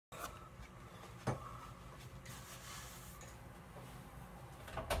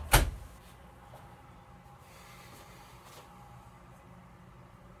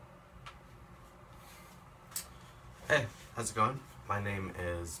How's it going? My name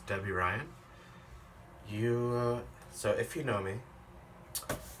is Debby Ryan. So if you know me,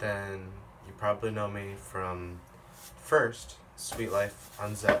 then you probably know me from first Sweet Life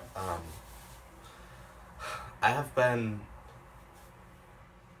on I have been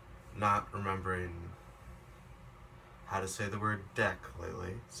not remembering how to say the word deck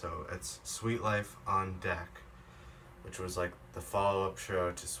lately, so it's Sweet Life on Deck, which was like the follow-up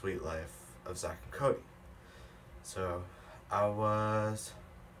show to Sweet Life of Zach and Cody. So I was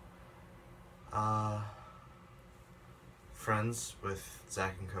friends with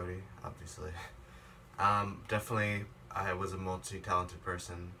Zach and Cody, obviously. Definitely I was a multi-talented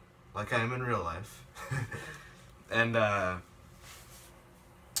person, like I am in real life. And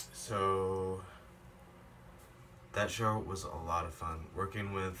so that show was a lot of fun.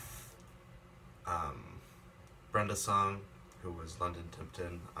 Working with Brenda Song, who was London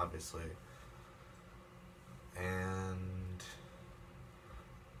Tipton, obviously. And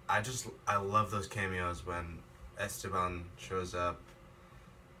I love those cameos when Esteban shows up.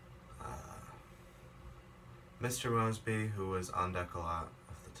 Mr. Mosby, who was on deck a lot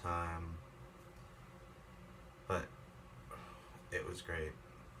of the time. But it was great.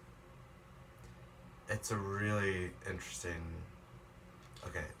 It's a really interesting...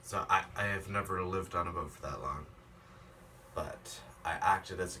 Okay, so I have never lived on a boat for that long. But I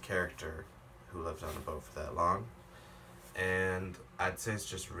acted as a character who lived on a boat for that long. And I'd say it's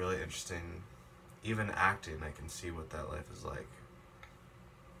just really interesting. Even acting, I can see what that life is like.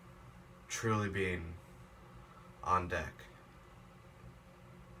 Truly being on deck.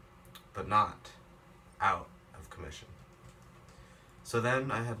 But not out of commission. So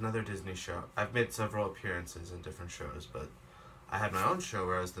then I had another Disney show. I've made several appearances in different shows, but I had my own show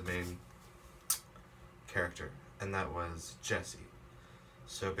where I was the main character, and that was Jessie.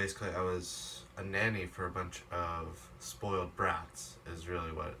 So basically I was a nanny for a bunch of spoiled brats, is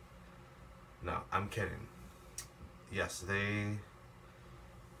really what... No, I'm kidding. Yes,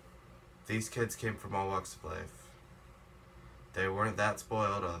 these kids came from all walks of life. They weren't that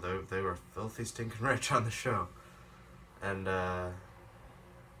spoiled, although they were filthy stinking rich on the show. And,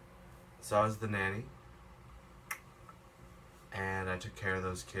 so I was the nanny. And I took care of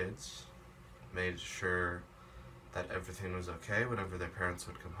those kids. Made sure that everything was okay whenever their parents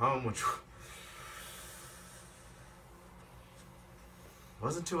would come home, which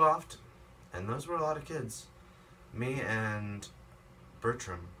wasn't too often. And those were a lot of kids. Me and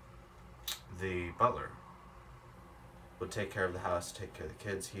Bertram, the butler, would take care of the house, take care of the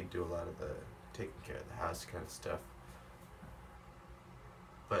kids. He'd do a lot of the taking care of the house kind of stuff.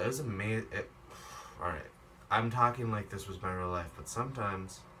 But it was amazing. Alright, I'm talking like this was my real life, but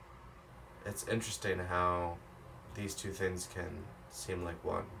sometimes it's interesting how these two things can seem like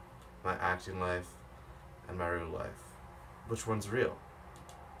one. My acting life and my real life. Which one's real?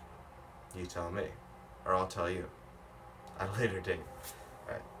 You tell me. Or I'll tell you. At a later date.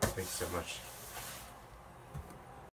 Alright, thank you so much.